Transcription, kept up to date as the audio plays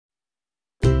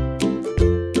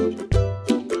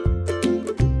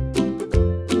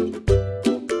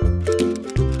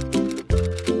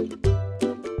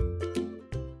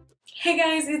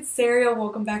it's Sarah.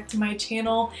 Welcome back to my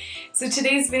channel. So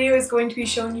today's video is going to be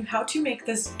showing you how to make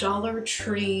this Dollar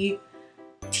Tree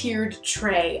tiered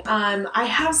tray. I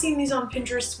have seen these on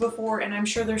Pinterest before and I'm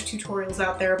sure there's tutorials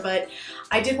out there, but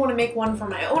I did want to make one for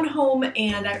my own home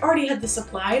and I already had the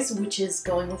supplies, which is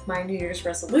going with my New Year's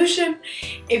resolution.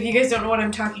 If you guys don't know what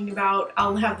I'm talking about,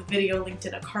 I'll have the video linked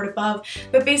in a card above,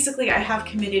 but basically I have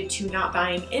committed to not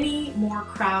buying any more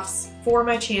crafts for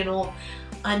my channel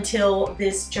until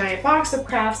this giant box of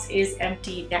crafts is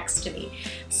empty next to me.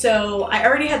 So I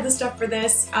already had the stuff for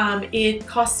this. It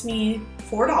cost me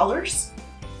 $4.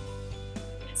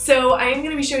 So I am going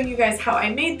to be showing you guys how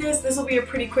I made this. This will be a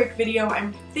pretty quick video,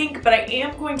 I think, but I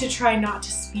am going to try not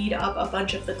to speed up a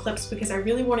bunch of the clips because I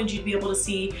really wanted you to be able to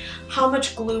see how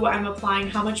much glue I'm applying,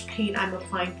 how much paint I'm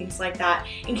applying, things like that,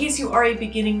 in case you are a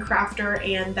beginning crafter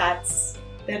and that's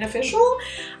beneficial.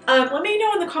 Let me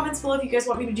know in the comments below if you guys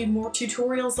want me to do more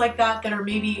tutorials like that are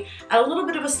maybe at a little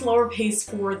bit of a slower pace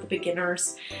for the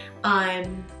beginners.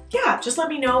 Yeah, just let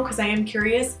me know because I am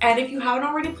curious. And if you haven't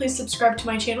already, please subscribe to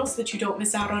my channel so that you don't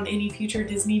miss out on any future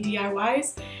Disney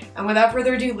DIYs. And without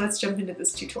further ado, let's jump into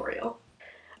this tutorial.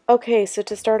 Okay, so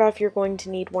to start off, you're going to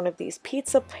need one of these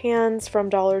pizza pans from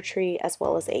Dollar Tree, as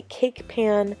well as a cake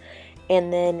pan,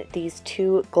 and then these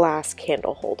two glass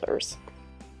candle holders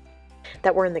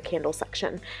that were in the candle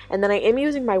section. And then I am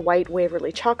using my white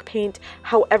Waverly chalk paint.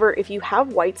 However, if you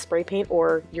have white spray paint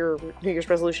or your New Year's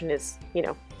resolution is, you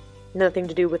know, nothing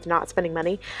to do with not spending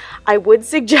money, I would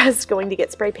suggest going to get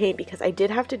spray paint because I did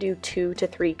have to do 2 to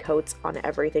 3 coats on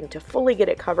everything to fully get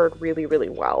it covered really, really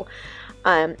well.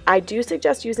 I do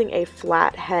suggest using a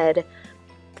flat head,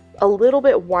 a little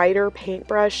bit wider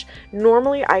paintbrush.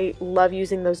 Normally I love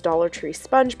using those Dollar Tree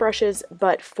sponge brushes,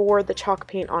 but for the chalk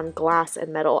paint on glass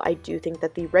and metal, I do think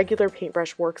that the regular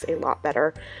paintbrush works a lot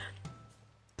better.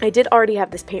 I did already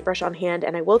have this paintbrush on hand,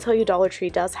 and I will tell you Dollar Tree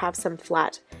does have some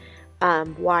flat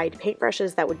wide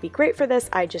paintbrushes that would be great for this.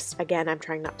 Again, I'm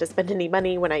trying not to spend any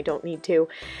money when I don't need to.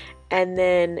 And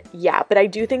then, yeah, but I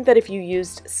do think that if you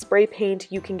used spray paint,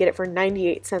 you can get it for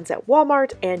 98 cents at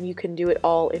Walmart, and you can do it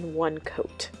all in one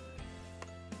coat.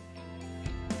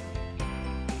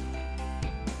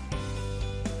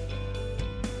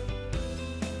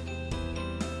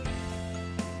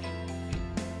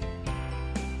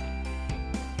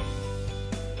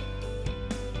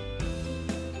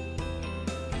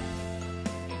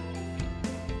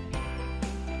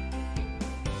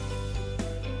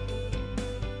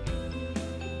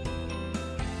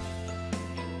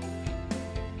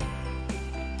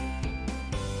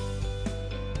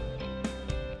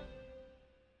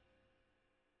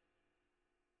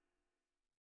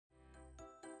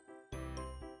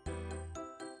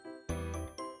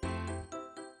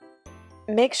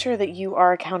 Make sure that you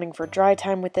are accounting for dry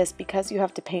time with this because you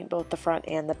have to paint both the front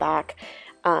and the back,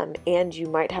 and you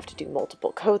might have to do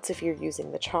multiple coats if you're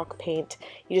using the chalk paint.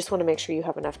 You just want to make sure you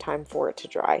have enough time for it to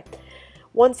dry.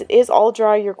 Once it is all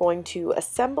dry, you're going to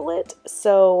assemble it.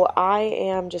 So I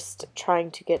am just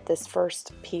trying to get this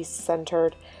first piece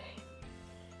centered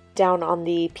down on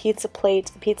the pizza plate.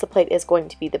 The pizza plate is going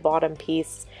to be the bottom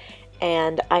piece,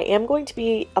 and I am going to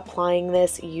be applying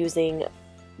this using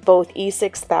both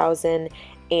E6000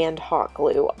 and hot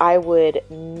glue. I would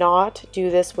not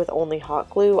do this with only hot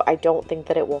glue. I don't think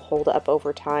that it will hold up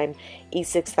over time.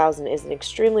 E6000 is an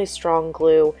extremely strong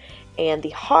glue, and the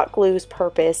hot glue's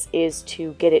purpose is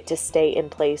to get it to stay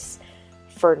in place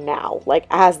for now, like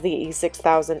as the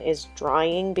E6000 is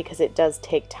drying, because it does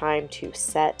take time to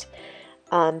set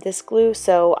this glue.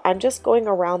 So I'm just going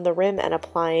around the rim and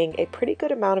applying a pretty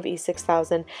good amount of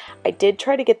E6000. I did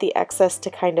try to get the excess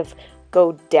to kind of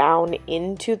go down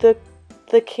into the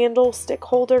candlestick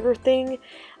holder thing.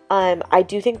 I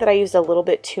do think that I used a little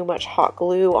bit too much hot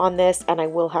glue on this, and I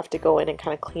will have to go in and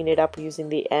kind of clean it up using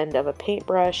the end of a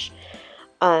paintbrush.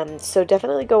 So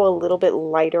definitely go a little bit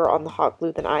lighter on the hot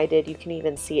glue than I did. You can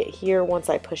even see it here. Once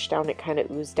I pushed down, it kind of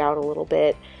oozed out a little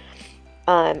bit.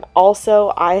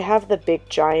 Also, I have the big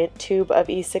giant tube of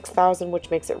E6000, which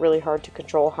makes it really hard to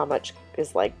control how much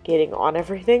is like getting on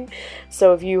everything.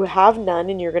 So if you have none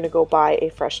and you're going to go buy a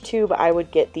fresh tube, I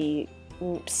would get the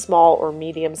small or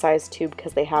medium sized tube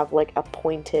because they have like a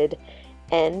pointed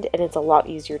end and it's a lot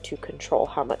easier to control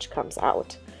how much comes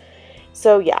out.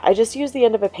 So yeah, I just use the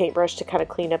end of a paintbrush to kind of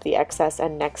clean up the excess,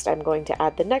 and next I'm going to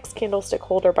add the next candlestick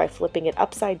holder by flipping it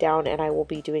upside down, and I will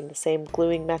be doing the same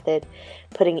gluing method,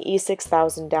 putting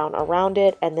E6000 down around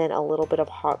it and then a little bit of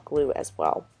hot glue as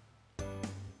well.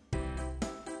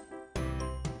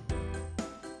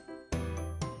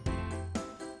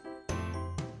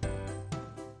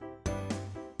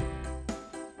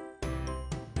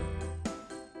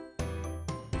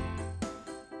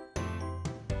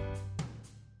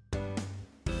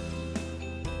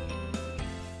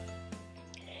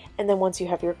 And then once you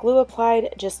have your glue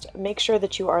applied, just make sure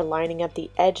that you are lining up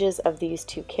the edges of these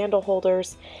two candle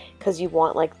holders, because you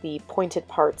want like the pointed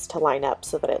parts to line up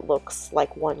so that it looks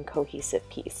like one cohesive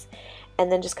piece.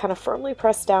 And then just kind of firmly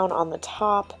press down on the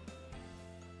top,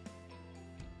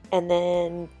 and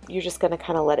then you're just going to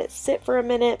kind of let it sit for a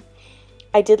minute.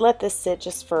 I did let this sit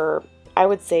just for, I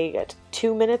would say,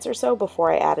 2 minutes or so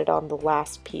before I added on the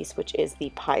last piece, which is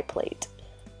the pie plate.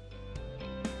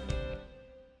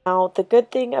 Now, the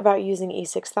good thing about using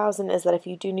E6000 is that if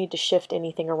you do need to shift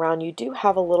anything around, you do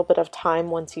have a little bit of time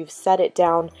once you've set it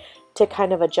down to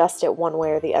kind of adjust it one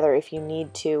way or the other if you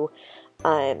need to.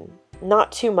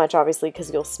 Not too much, obviously,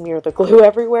 because you'll smear the glue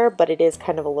everywhere, but it is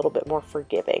kind of a little bit more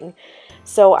forgiving.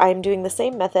 So I'm doing the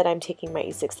same method. I'm taking my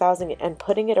E6000 and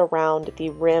putting it around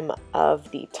the rim of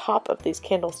the top of these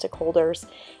candlestick holders,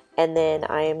 and then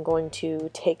I am going to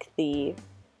take the,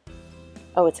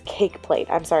 oh, it's a cake plate.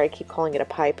 I'm sorry, I keep calling it a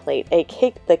pie plate. The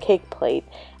cake plate,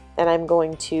 and I'm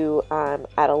going to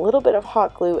add a little bit of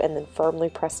hot glue and then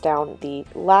firmly press down the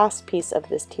last piece of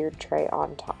this tiered tray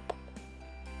on top.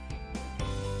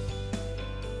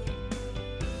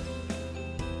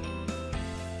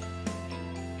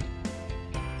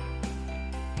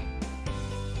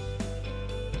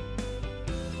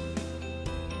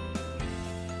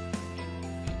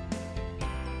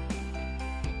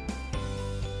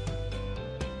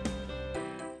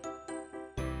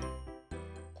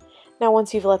 Now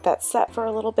once you've let that set for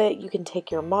a little bit, you can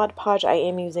take your Mod Podge. I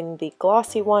am using the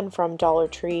glossy one from Dollar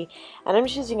Tree, and I'm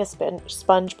just using a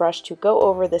sponge brush to go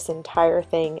over this entire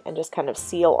thing and just kind of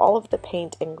seal all of the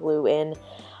paint and glue in.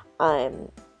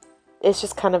 It's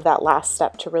just kind of that last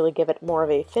step to really give it more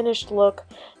of a finished look.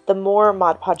 The more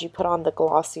Mod Podge you put on, the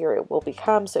glossier it will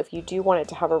become, so if you do want it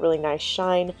to have a really nice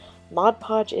shine, Mod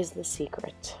Podge is the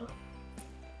secret.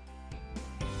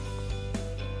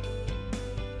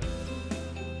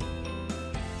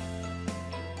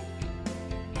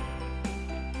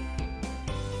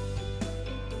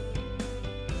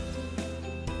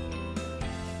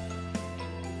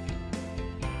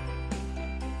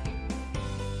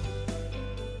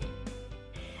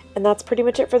 And that's pretty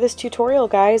much it for this tutorial,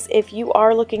 guys. If you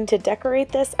are looking to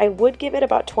decorate this, I would give it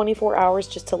about 24 hours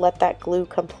just to let that glue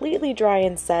completely dry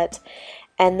and set,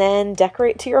 and then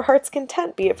decorate to your heart's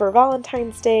content, be it for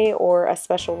Valentine's Day or a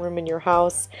special room in your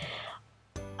house.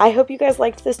 I hope you guys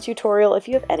liked this tutorial. If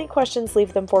you have any questions,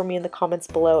 leave them for me in the comments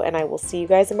below, and I will see you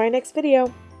guys in my next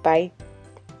video. Bye!